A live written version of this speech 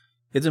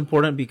It's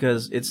important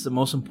because it's the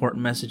most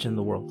important message in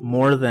the world.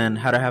 More than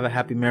how to have a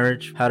happy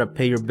marriage, how to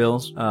pay your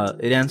bills,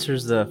 it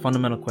answers the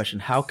fundamental question,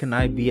 how can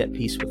I be at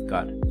peace with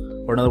God?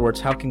 Or in other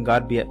words, how can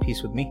God be at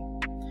peace with me?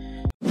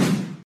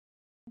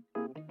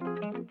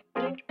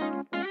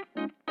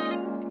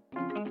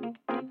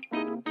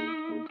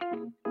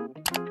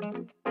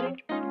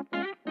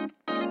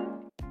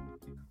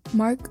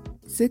 Mark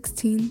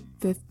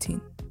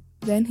 16:15.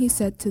 Then he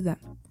said to them,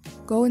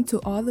 "Go into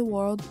all the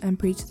world and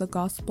preach the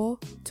gospel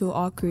to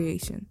all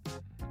creation."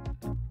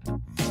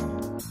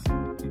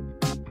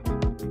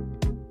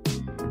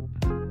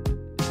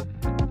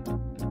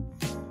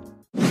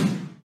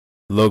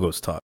 Logos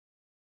Talk.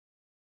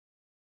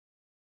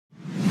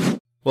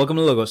 Welcome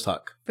to Logos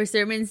Talk. For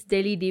sermons,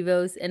 daily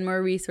devos, and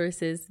more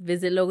resources,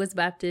 visit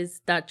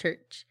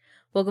logosbaptist.church.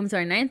 Welcome to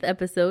our 9th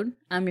episode.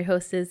 I'm your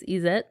hostess,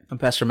 Izette. I'm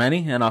Pastor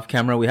Manny, and off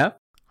camera we have...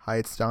 Hi,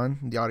 it's Don,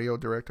 the audio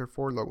director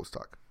for Logos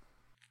Talk.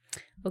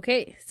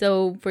 Okay,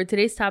 so for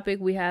today's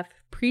topic, we have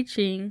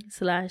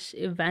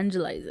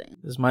preaching/evangelizing.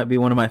 This might be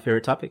one of my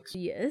favorite topics.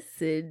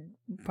 Yes, it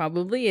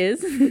probably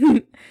is.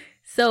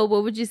 So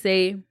what would you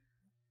say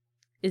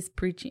is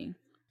preaching?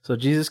 So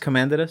Jesus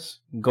commanded us,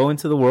 go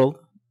into the world,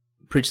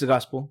 preach the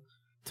gospel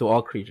to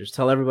all creatures.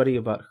 Tell everybody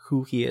about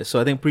who he is. So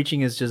I think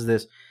preaching is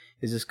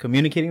just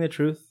communicating the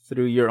truth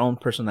through your own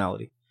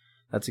personality.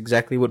 That's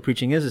exactly what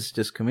preaching is. It's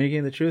just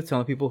communicating the truth,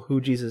 telling people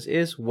who Jesus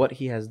is, what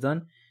he has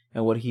done,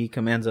 and what he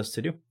commands us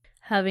to do.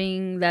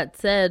 Having that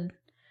said,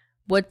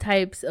 what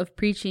types of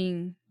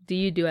preaching do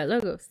you do at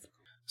Logos?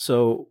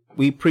 So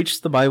we preach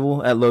the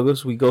Bible at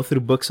Logos. We go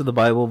through books of the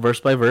Bible verse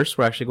by verse.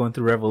 We're actually going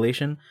through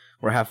Revelation.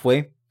 We're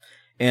halfway.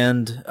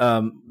 And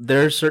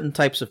there are certain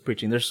types of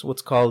preaching. There's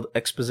what's called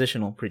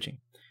expositional preaching,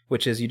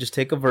 which is you just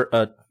take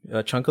a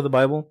chunk of the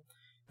Bible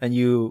and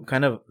you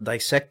kind of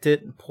dissect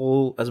it,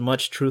 pull as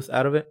much truth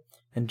out of it,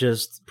 and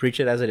just preach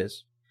it as it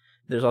is.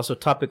 There's also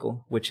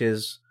topical, which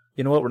is,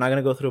 you know what, we're not going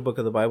to go through a book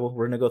of the Bible.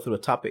 We're going to go through a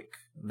topic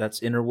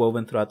that's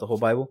interwoven throughout the whole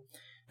Bible.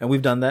 And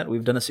we've done that.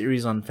 We've done a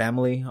series on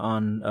family,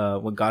 on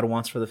what God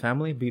wants for the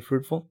family, be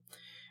fruitful.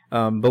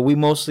 But we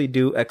mostly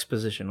do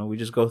exposition. We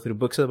just go through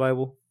books of the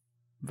Bible,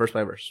 verse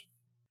by verse.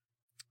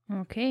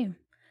 Okay.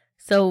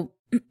 So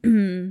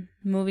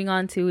moving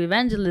on to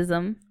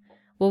evangelism,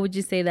 what would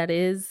you say that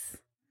is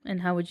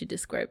and how would you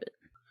describe it?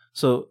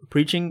 So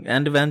preaching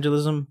and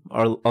evangelism,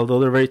 although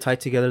they're very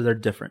tied together, they're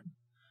different.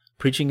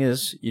 Preaching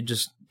is you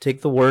just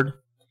take the word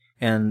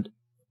and,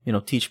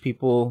 teach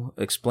people,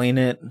 explain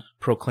it,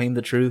 proclaim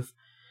the truth.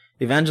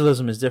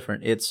 Evangelism is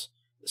different. It's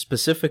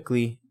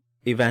specifically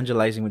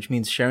evangelizing, which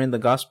means sharing the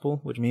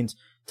gospel, which means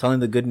telling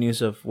the good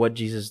news of what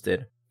Jesus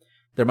did.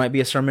 There might be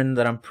a sermon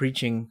that I'm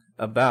preaching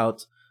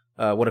about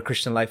what a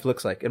Christian life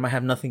looks like. It might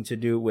have nothing to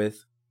do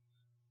with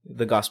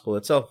the gospel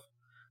itself.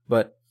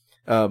 But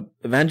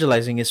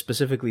evangelizing is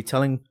specifically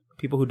telling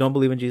people who don't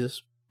believe in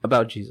Jesus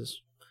about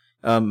Jesus.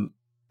 I'll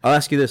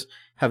ask you this.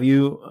 Have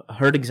you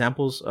heard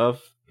examples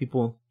of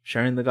people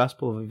sharing the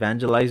gospel, of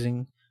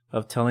evangelizing,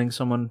 of telling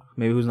someone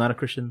maybe who's not a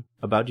Christian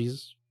about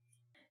Jesus?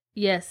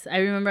 Yes, I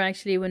remember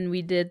actually when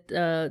we did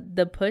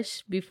the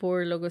push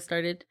before Logo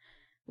started,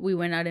 we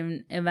went out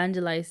and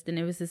evangelized, and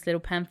it was this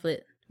little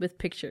pamphlet with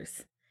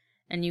pictures.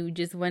 And you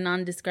just went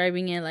on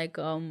describing it like,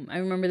 I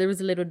remember there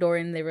was a little door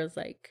and there was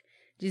like,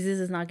 Jesus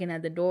is knocking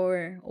at the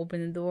door,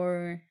 open the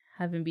door,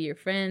 have him be your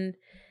friend.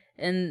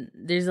 And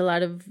there's a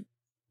lot of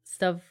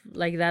stuff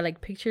like that,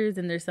 like pictures,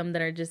 and there's some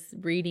that are just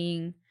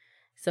reading.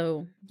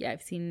 So yeah,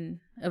 I've seen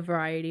a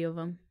variety of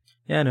them.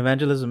 Yeah, and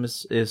evangelism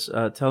is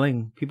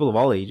telling people of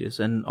all ages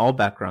and all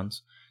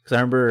backgrounds. Because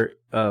I remember,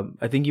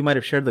 I think you might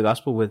have shared the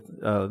gospel with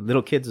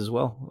little kids as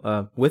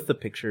well, with the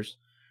pictures,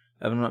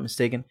 if I'm not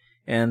mistaken.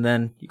 And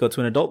then you go to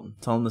an adult and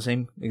tell them the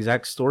same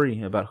exact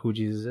story about who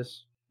Jesus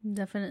is.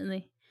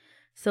 Definitely.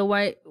 So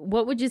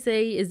what would you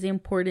say is the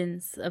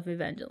importance of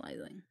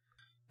evangelizing?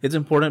 It's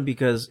important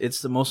because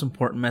it's the most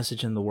important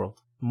message in the world.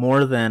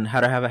 More than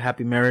how to have a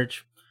happy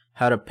marriage,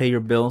 how to pay your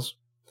bills.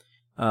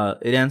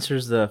 It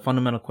answers the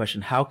fundamental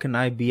question, how can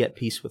I be at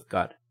peace with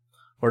God?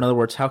 Or in other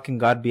words, how can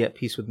God be at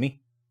peace with me?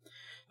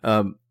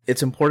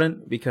 It's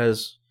important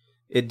because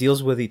it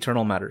deals with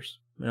eternal matters.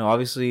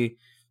 Obviously,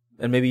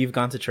 and maybe you've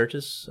gone to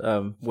churches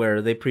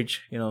where they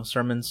preach,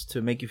 sermons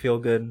to make you feel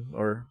good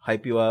or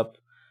hype you up.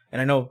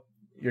 And I know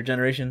your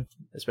generation,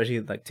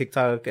 especially like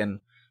TikTok and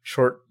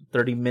short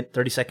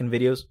 30-second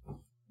videos,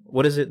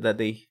 what is it that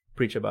they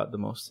preach about the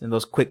most in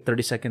those quick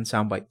 30-second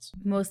sound bites?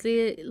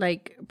 Mostly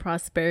like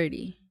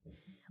prosperity,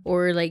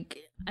 or like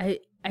I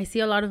see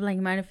a lot of like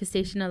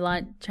manifestation, a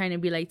lot trying to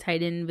be like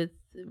tied in with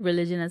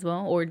religion as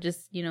well, or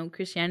just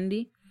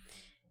Christianity,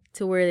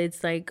 to where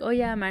it's like, oh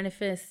yeah,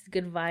 manifest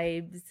good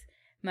vibes,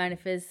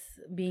 manifest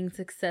being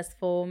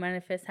successful,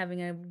 manifest having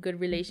a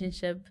good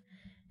relationship.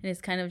 And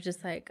it's kind of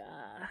just like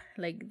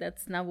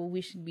that's not what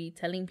we should be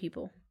telling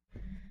people.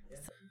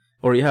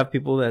 Or you have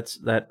people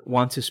that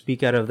want to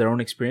speak out of their own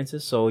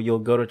experiences. So you'll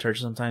go to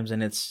church sometimes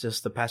and it's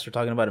just the pastor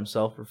talking about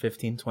himself for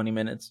 15, 20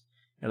 minutes.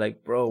 You're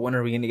like, bro, when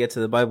are we going to get to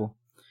the Bible?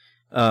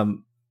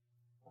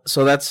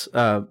 So that's,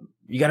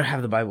 you got to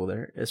have the Bible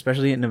there,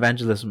 especially in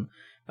evangelism.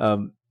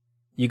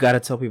 You got to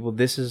tell people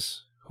this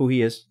is who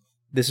he is.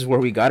 This is where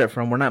we got it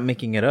from. We're not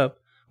making it up.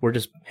 We're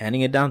just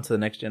handing it down to the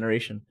next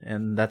generation.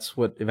 And that's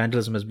what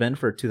evangelism has been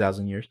for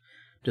 2,000 years.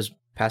 Just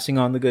passing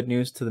on the good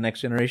news to the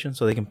next generation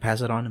so they can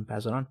pass it on and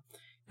pass it on.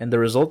 And the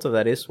result of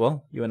that is,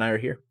 well, you and I are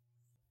here.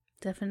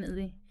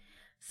 Definitely.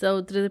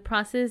 So through the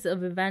process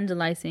of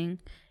evangelizing,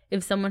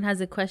 if someone has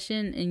a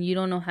question and you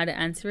don't know how to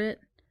answer it,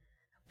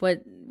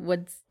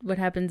 what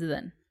happens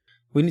then?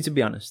 We need to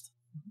be honest.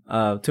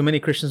 Too many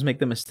Christians make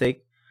the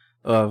mistake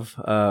of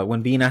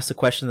when being asked a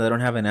question that they don't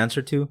have an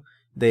answer to,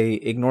 they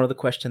ignore the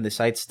question, they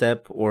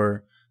sidestep,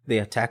 or they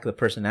attack the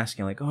person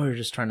asking, like, oh, you're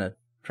just trying to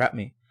trap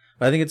me.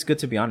 But I think it's good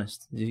to be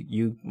honest.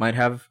 You might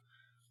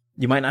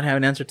not have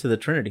an answer to the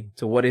Trinity,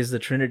 to what is the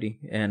Trinity,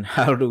 and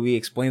how do we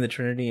explain the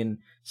Trinity in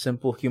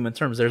simple human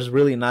terms. There's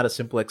really not a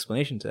simple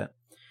explanation to that.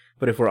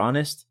 But if we're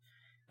honest,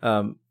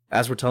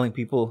 as we're telling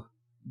people,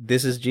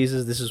 this is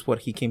Jesus, this is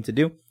what he came to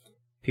do,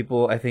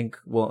 people, I think,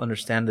 will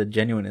understand the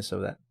genuineness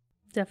of that.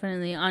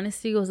 Definitely.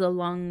 Honesty goes a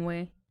long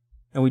way.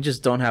 And we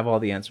just don't have all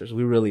the answers.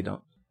 We really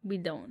don't. We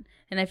don't.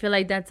 And I feel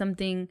like that's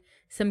something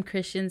some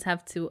Christians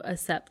have to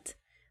accept.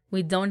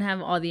 We don't have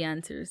all the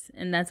answers.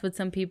 And that's what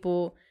some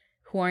people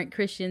who aren't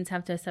Christians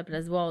have to accept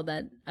as well.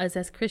 That us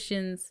as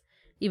Christians,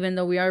 even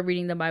though we are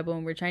reading the Bible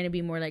and we're trying to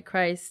be more like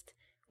Christ,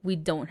 we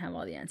don't have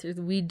all the answers.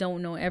 We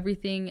don't know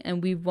everything,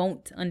 and we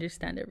won't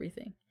understand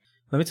everything.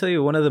 Let me tell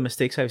you one of the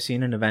mistakes I've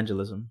seen in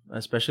evangelism,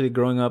 especially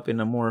growing up in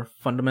a more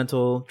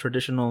fundamental,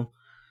 traditional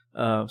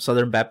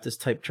Southern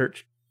Baptist type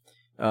church.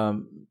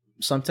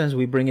 Sometimes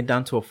we bring it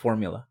down to a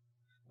formula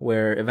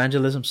where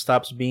evangelism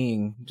stops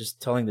being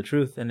just telling the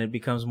truth and it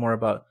becomes more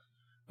about,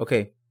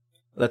 okay,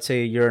 let's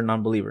say you're a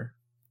non-believer.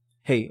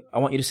 Hey, I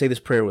want you to say this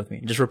prayer with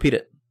me. Just repeat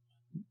it.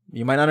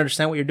 You might not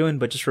understand what you're doing,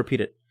 but just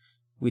repeat it.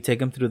 We take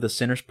them through the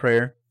sinner's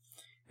prayer.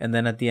 And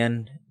then at the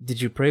end,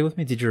 did you pray with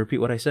me? Did you repeat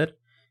what I said?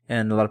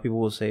 And a lot of people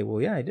will say,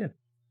 well, yeah, I did.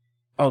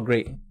 Oh,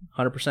 great.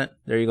 100%.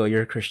 There you go.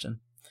 You're a Christian.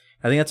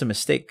 I think that's a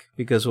mistake,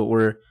 because what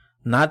we're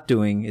not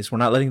doing is we're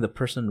not letting the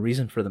person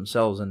reason for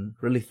themselves and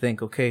really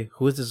think, okay,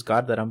 who is this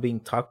God that I'm being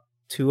talked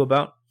to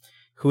about?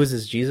 Who is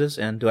this Jesus?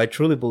 And do I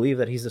truly believe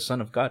that he's the Son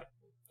of God?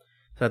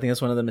 So I think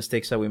that's one of the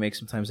mistakes that we make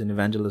sometimes in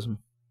evangelism.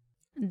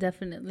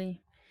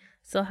 Definitely.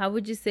 So how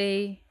would you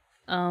say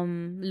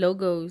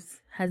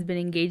Logos has been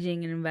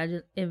engaging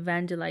in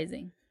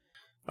evangelizing?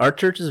 Our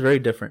church is very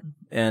different.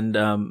 And,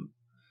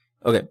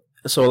 okay,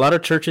 so a lot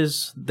of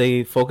churches,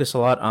 they focus a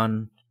lot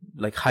on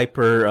like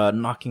hyper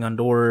knocking on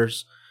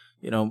doors,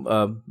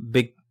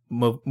 big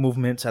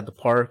movements at the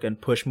park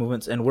and push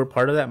movements. And we're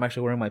part of that. I'm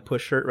actually wearing my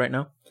push shirt right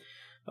now.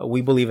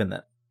 We believe in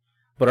that.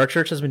 But our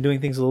church has been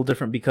doing things a little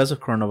different because of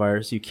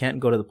coronavirus. You can't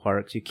go to the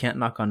parks. You can't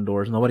knock on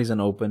doors. Nobody's going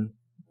to open.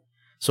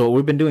 So what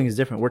we've been doing is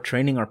different. We're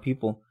training our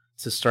people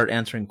to start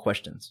answering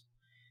questions.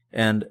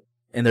 And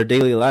in their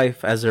daily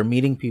life, as they're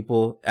meeting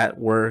people at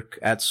work,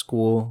 at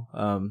school,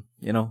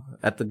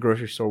 at the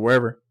grocery store,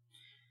 wherever,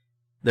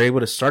 they're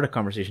able to start a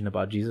conversation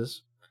about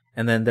Jesus.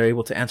 And then they're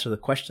able to answer the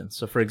questions.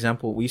 So, for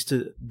example, we used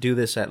to do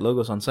this at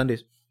Logos on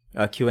Sundays,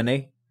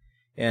 Q&A.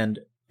 And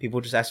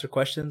people just ask their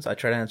questions. I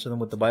try to answer them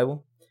with the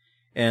Bible.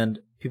 And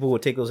people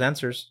would take those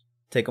answers,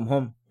 take them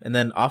home. And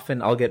then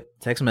often I'll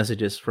get text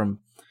messages from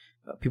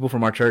people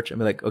from our church and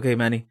be like, okay,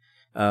 Manny,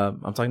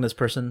 I'm talking to this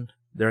person.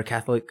 They're a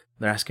Catholic.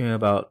 They're asking me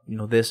about,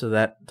 this or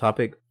that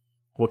topic.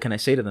 What can I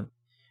say to them?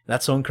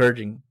 That's so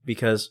encouraging,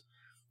 because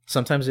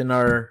sometimes in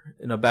our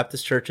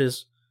Baptist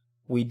churches,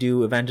 we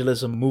do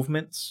evangelism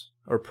movements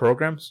or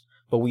programs,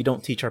 but we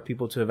don't teach our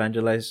people to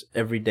evangelize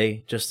every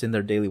day, just in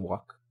their daily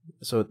walk.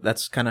 So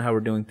that's kind of how we're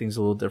doing things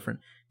a little different.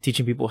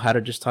 Teaching people how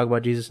to just talk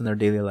about Jesus in their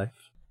daily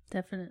life.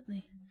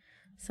 Definitely.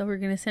 So we're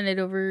going to send it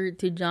over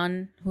to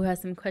John, who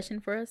has some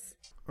question for us.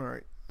 All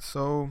right.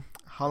 So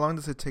how long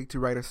does it take to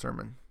write a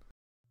sermon?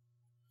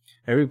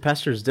 Every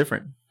pastor is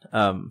different.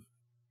 I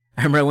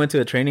remember I went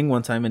to a training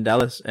one time in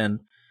Dallas,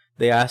 and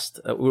they asked,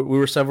 we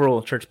were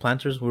several church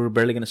planters. We were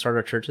barely going to start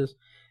our churches.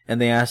 And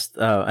they asked,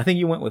 I think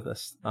you went with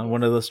us on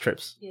one of those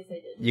trips. Yes, I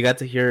did. You got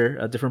to hear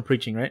a different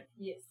preaching, right?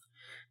 Yes.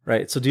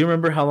 Right. So do you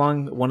remember how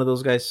long one of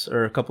those guys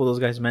or a couple of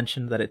those guys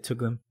mentioned that it took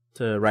them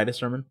to write a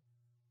sermon?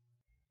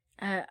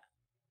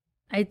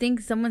 I think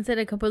someone said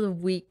a couple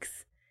of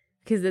weeks,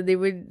 because they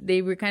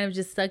were kind of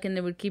just stuck and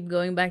they would keep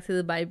going back to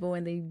the Bible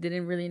and they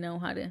didn't really know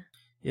how to.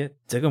 Yeah, it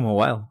took him a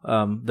while.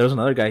 There was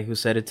another guy who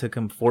said it took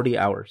him 40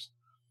 hours.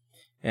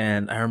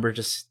 And I remember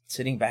just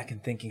sitting back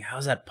and thinking, how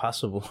is that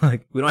possible?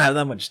 Like, we don't have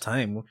that much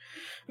time.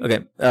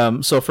 Okay.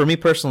 So for me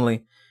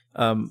personally,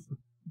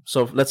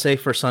 so let's say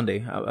for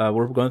Sunday,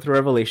 we're going through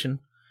Revelation.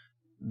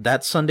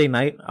 That Sunday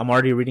night, I'm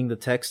already reading the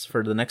text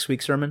for the next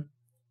week's sermon.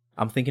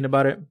 I'm thinking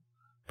about it,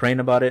 praying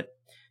about it.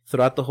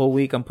 Throughout the whole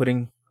week, I'm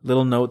putting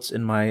little notes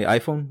in my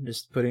iPhone,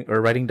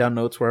 writing down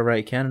notes wherever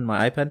I can in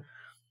my iPad.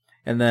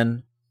 And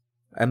then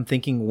I'm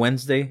thinking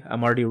Wednesday,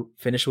 I'm already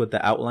finished with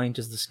the outline,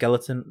 just the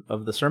skeleton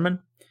of the sermon.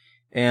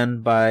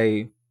 And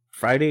by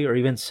Friday or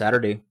even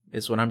Saturday,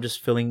 It's when I'm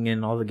just filling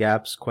in all the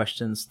gaps,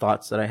 questions,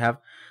 thoughts that I have.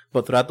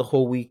 But throughout the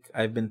whole week,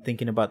 I've been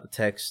thinking about the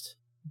text,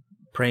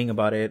 praying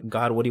about it.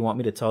 God, what do you want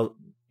me to tell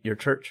your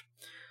church?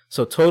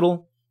 So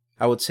total,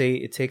 I would say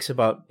it takes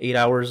about 8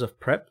 hours of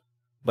prep,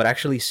 but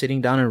actually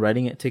sitting down and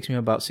writing it takes me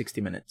about 60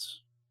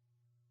 minutes.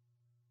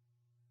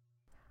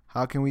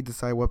 How can we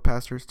decide what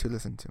pastors to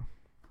listen to?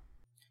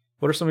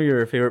 What are some of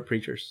your favorite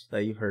preachers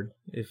that you've heard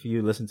if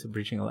you listen to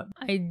preaching a lot?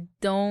 I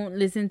don't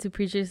listen to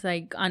preachers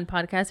like on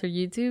podcasts or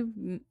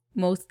YouTube.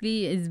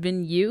 Mostly it's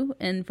been you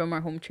and from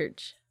our home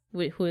church,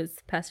 who is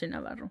Pastor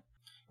Navarro.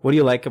 What do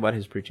you like about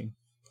his preaching?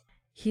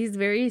 He's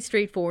very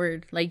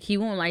straightforward. Like, he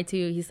won't lie to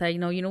you. He's like,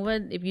 no, you know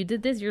what? If you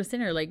did this, you're a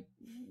sinner. Like,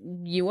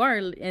 you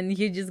are. And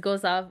he just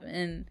goes off.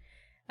 And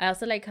I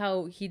also like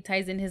how he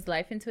ties in his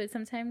life into it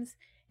sometimes.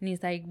 And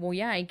he's like, well,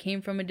 yeah, I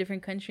came from a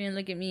different country and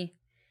look at me.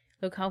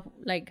 Look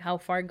how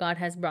far God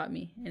has brought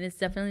me. And it's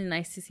definitely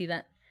nice to see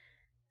that.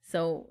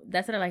 So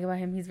that's what I like about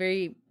him. He's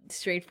very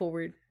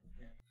straightforward.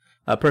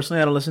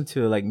 Personally, I don't listen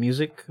to like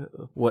music.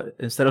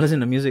 Instead of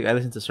listening to music, I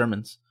listen to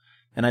sermons.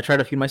 And I try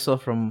to feed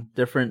myself from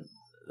different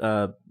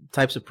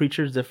types of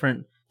preachers,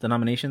 different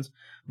denominations.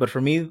 But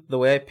for me, the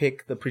way I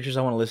pick the preachers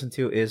I want to listen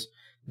to is,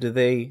 do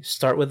they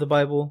start with the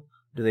Bible?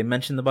 Do they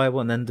mention the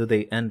Bible? And then do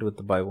they end with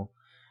the Bible?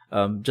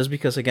 Just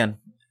because, again,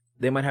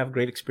 they might have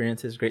great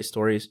experiences, great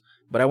stories,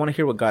 but I want to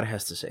hear what God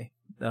has to say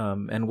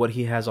and what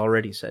he has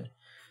already said.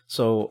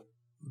 So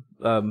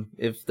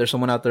if there's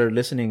someone out there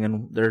listening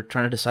and they're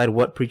trying to decide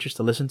what preachers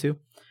to listen to,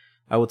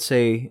 I would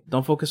say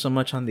don't focus so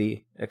much on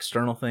the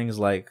external things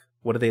like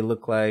what do they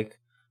look like?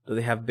 Do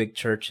they have big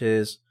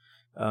churches?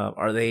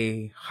 Are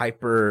they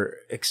hyper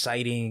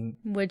exciting?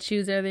 What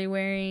shoes are they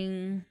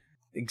wearing?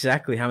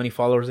 Exactly. How many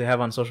followers they have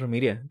on social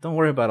media. Don't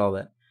worry about all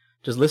that.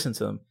 Just listen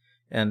to them.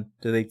 And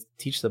do they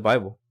teach the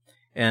Bible?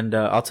 And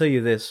I'll tell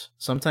you this.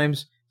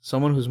 Sometimes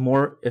someone who's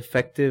more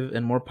effective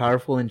and more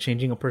powerful in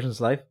changing a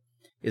person's life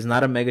is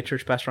not a mega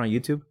church pastor on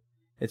YouTube.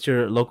 It's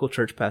your local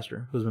church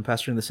pastor who's been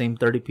pastoring the same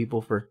 30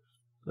 people for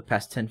the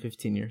past 10,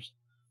 15 years.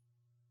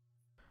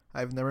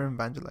 I've never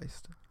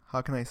evangelized.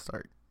 How can I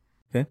start?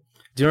 Okay.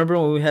 Do you remember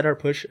when we had our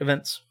push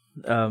events?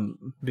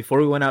 Before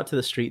we went out to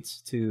the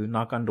streets to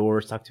knock on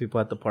doors, talk to people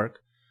at the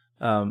park,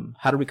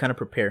 how did we kind of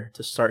prepare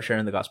to start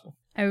sharing the gospel?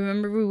 I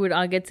remember we would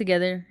all get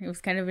together. It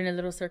was kind of in a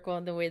little circle,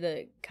 the way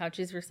the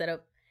couches were set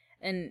up.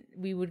 And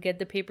we would get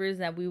the papers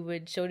that we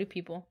would show to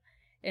people,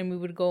 and we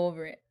would go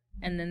over it.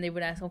 And then they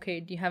would ask, okay,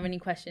 do you have any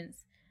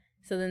questions?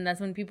 So then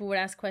that's when people would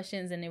ask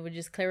questions, and it would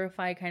just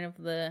clarify kind of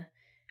the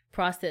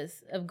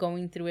process of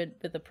going through it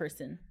with a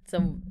person.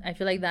 So I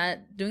feel like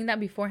that, doing that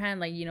beforehand,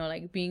 like, you know,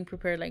 like being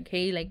prepared, like,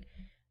 hey, like,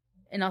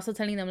 and also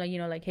telling them, like, you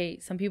know, like, hey,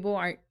 some people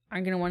aren't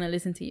going to want to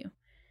listen to you.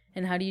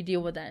 And how do you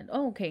deal with that?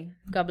 Oh, okay,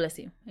 God bless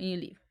you. And you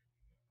leave,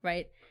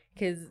 right?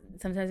 Because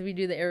sometimes we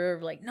do the error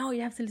of like, no,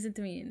 you have to listen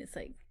to me. And it's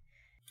like,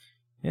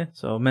 yeah,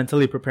 so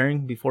mentally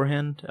preparing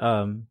beforehand.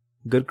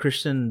 Good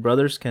Christian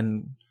brothers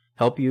can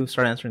help you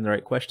start answering the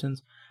right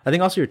questions. I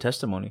think also your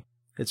testimony.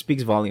 It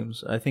speaks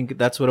volumes. I think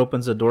that's what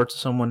opens the door to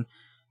someone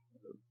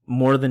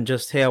more than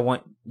just, hey, I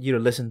want you to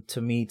listen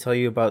to me tell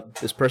you about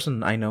this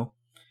person I know.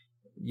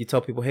 You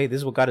tell people, hey, this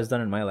is what God has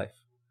done in my life.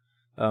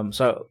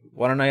 So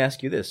why don't I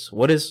ask you this?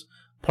 What is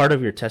part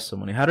of your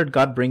testimony? How did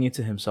God bring you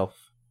to himself?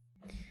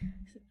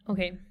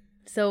 Okay,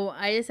 so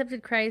I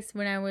accepted Christ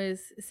when I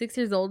was 6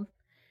 years old,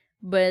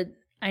 but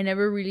I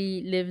never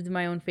really lived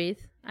my own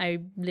faith. I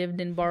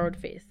lived in borrowed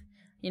faith.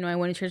 You know, I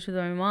went to church with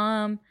my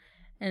mom,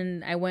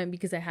 and I went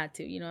because I had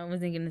to. You know, I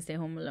wasn't going to stay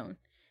home alone.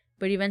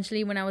 But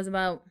eventually, when I was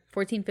about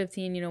 14,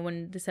 15, you know,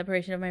 when the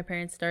separation of my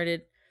parents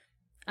started,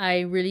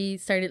 I really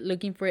started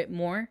looking for it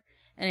more.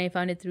 And I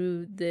found it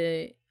through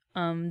the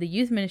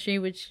youth ministry,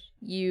 which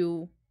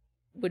you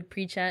would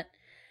preach at.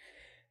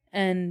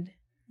 And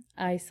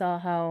I saw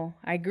how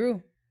I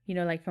grew, you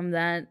know, like from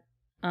that,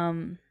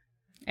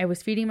 I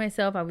was feeding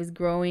myself, I was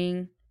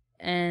growing,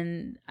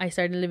 and I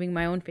started living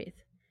my own faith.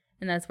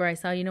 And that's where I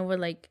saw, you know what,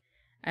 like,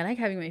 I like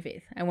having my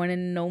faith. I want to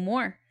know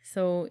more.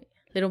 So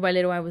little by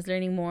little, I was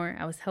learning more.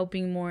 I was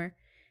helping more,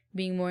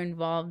 being more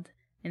involved.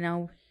 And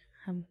now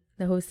I'm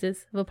the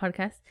hostess of a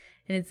podcast.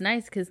 And it's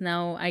nice because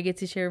now I get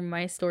to share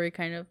my story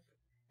kind of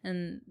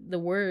and the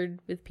word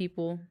with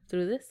people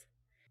through this.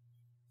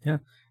 Yeah.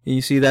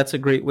 You see, that's a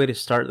great way to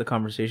start the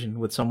conversation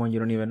with someone you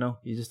don't even know.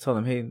 You just tell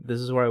them, hey, this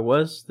is where I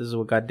was. This is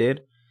what God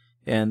did.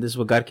 And this is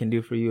what God can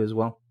do for you as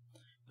well.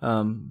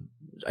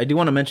 I do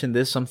want to mention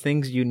this. Some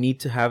things you need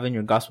to have in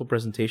your gospel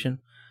presentation.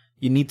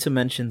 You need to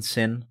mention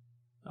sin.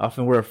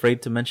 Often we're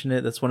afraid to mention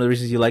it. That's one of the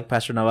reasons you like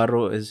Pastor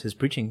Navarro is his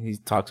preaching. He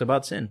talks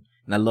about sin.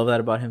 And I love that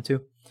about him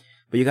too.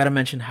 But you got to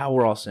mention how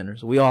we're all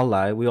sinners. We all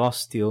lie. We all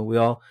steal. We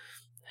all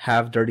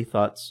have dirty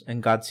thoughts.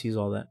 And God sees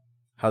all that.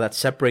 How that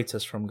separates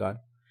us from God.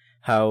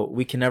 How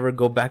we can never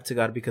go back to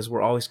God because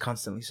we're always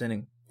constantly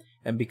sinning.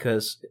 And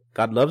because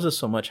God loves us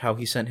so much, how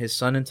he sent his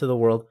son into the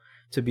world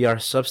to be our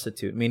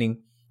substitute.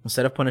 Meaning,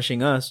 instead of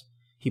punishing us,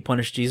 he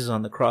punished Jesus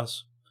on the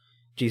cross.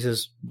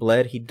 Jesus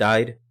bled. He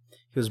died.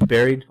 He was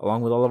buried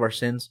along with all of our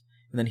sins.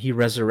 And then he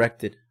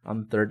resurrected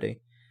on the third day.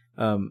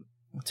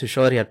 to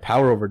show that he had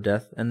power over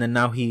death. And then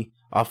now he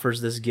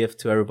offers this gift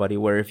to everybody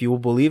where if you will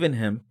believe in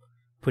him,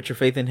 put your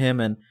faith in him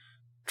and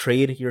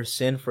trade your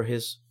sin for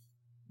his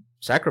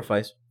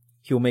sacrifice,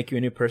 he will make you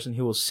a new person.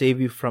 He will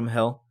save you from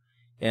hell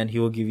and he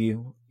will give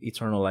you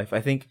eternal life.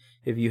 I think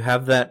if you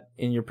have that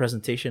in your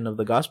presentation of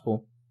the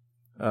gospel,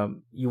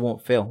 you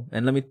won't fail.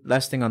 And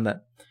last thing on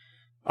that.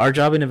 Our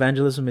job in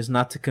evangelism is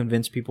not to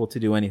convince people to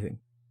do anything.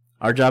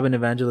 Our job in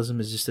evangelism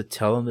is just to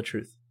tell them the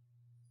truth.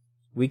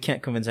 We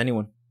can't convince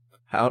anyone.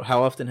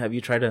 How often have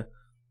you tried to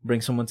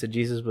bring someone to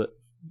Jesus, but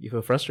you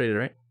feel frustrated,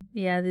 right?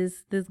 Yeah,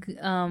 this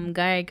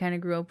guy I kind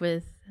of grew up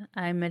with,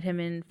 I met him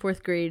in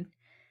 4th grade,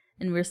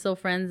 and we're still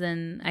friends,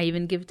 and I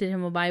even gifted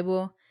him a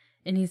Bible,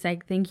 and he's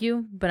like, thank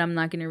you, but I'm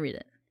not going to read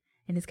it.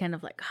 And it's kind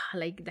of like,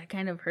 like, that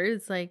kind of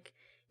hurts. Like,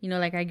 you know,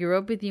 like, I grew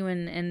up with you,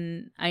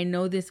 and I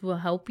know this will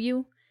help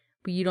you,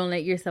 but you don't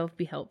let yourself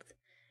be helped.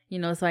 You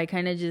know, so I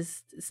kind of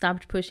just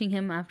stopped pushing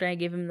him after I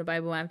gave him the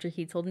Bible, after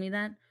he told me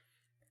that.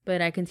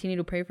 But I continue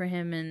to pray for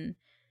him, and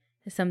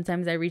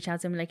sometimes I reach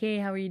out to him like, hey,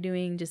 how are you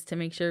doing? Just to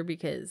make sure,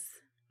 because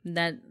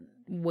that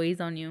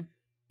weighs on you.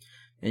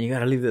 And you got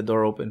to leave the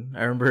door open.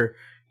 I remember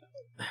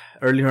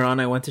earlier on,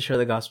 I went to share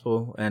the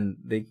gospel, and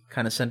they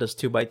kind of sent us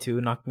 2 by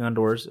 2, knocking on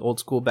doors, old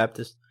school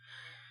Baptist.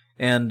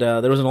 And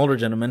there was an older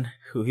gentleman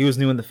who he was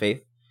new in the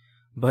faith,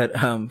 but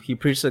he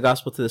preached the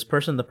gospel to this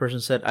person. The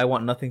person said, I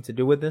want nothing to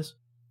do with this.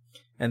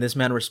 And this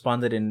man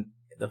responded in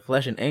the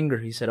flesh in anger.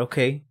 He said,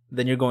 okay,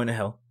 then you're going to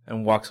hell,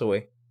 and walks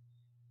away.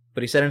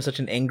 But he said it in such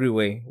an angry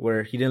way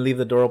where he didn't leave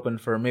the door open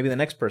for maybe the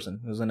next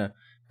person who's going to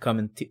come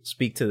and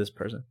speak to this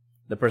person.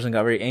 The person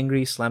got very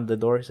angry, slammed the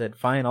door, said,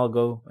 fine, I'll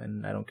go,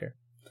 and I don't care.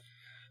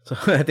 So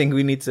I think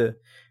we need to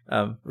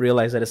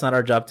realize that it's not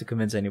our job to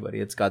convince anybody.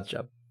 It's God's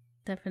job.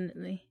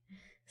 Definitely.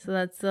 So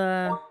that's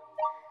the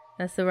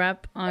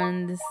wrap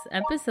on this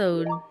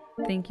episode.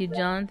 Thank you,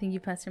 John. Thank you,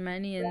 Pastor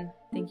Manny. And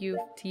thank you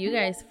to you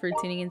guys for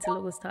tuning into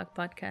Logos Talk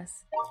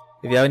Podcast.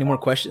 If you have any more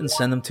questions,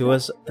 send them to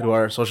us through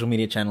our social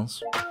media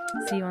channels.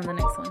 See you on the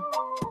next one.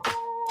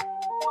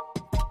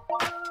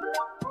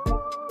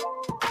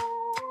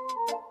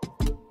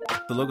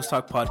 The Logos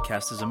Talk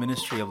Podcast is a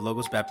ministry of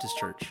Logos Baptist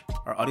Church.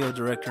 Our audio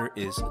director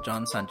is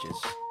John Sanchez.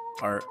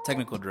 Our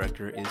technical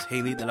director is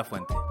Haley De La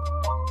Fuente.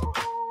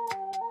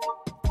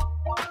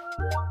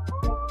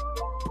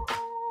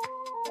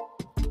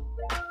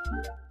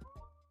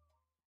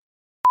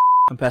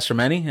 I'm Pastor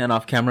Manny, and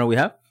off camera we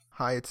have...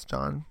 Hi, it's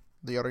John.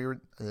 The audio...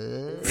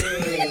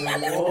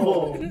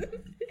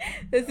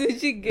 That's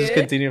what you get Just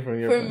continue from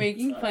your for point.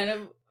 making fun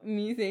of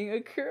me saying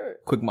a curse.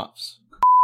 Quick mops.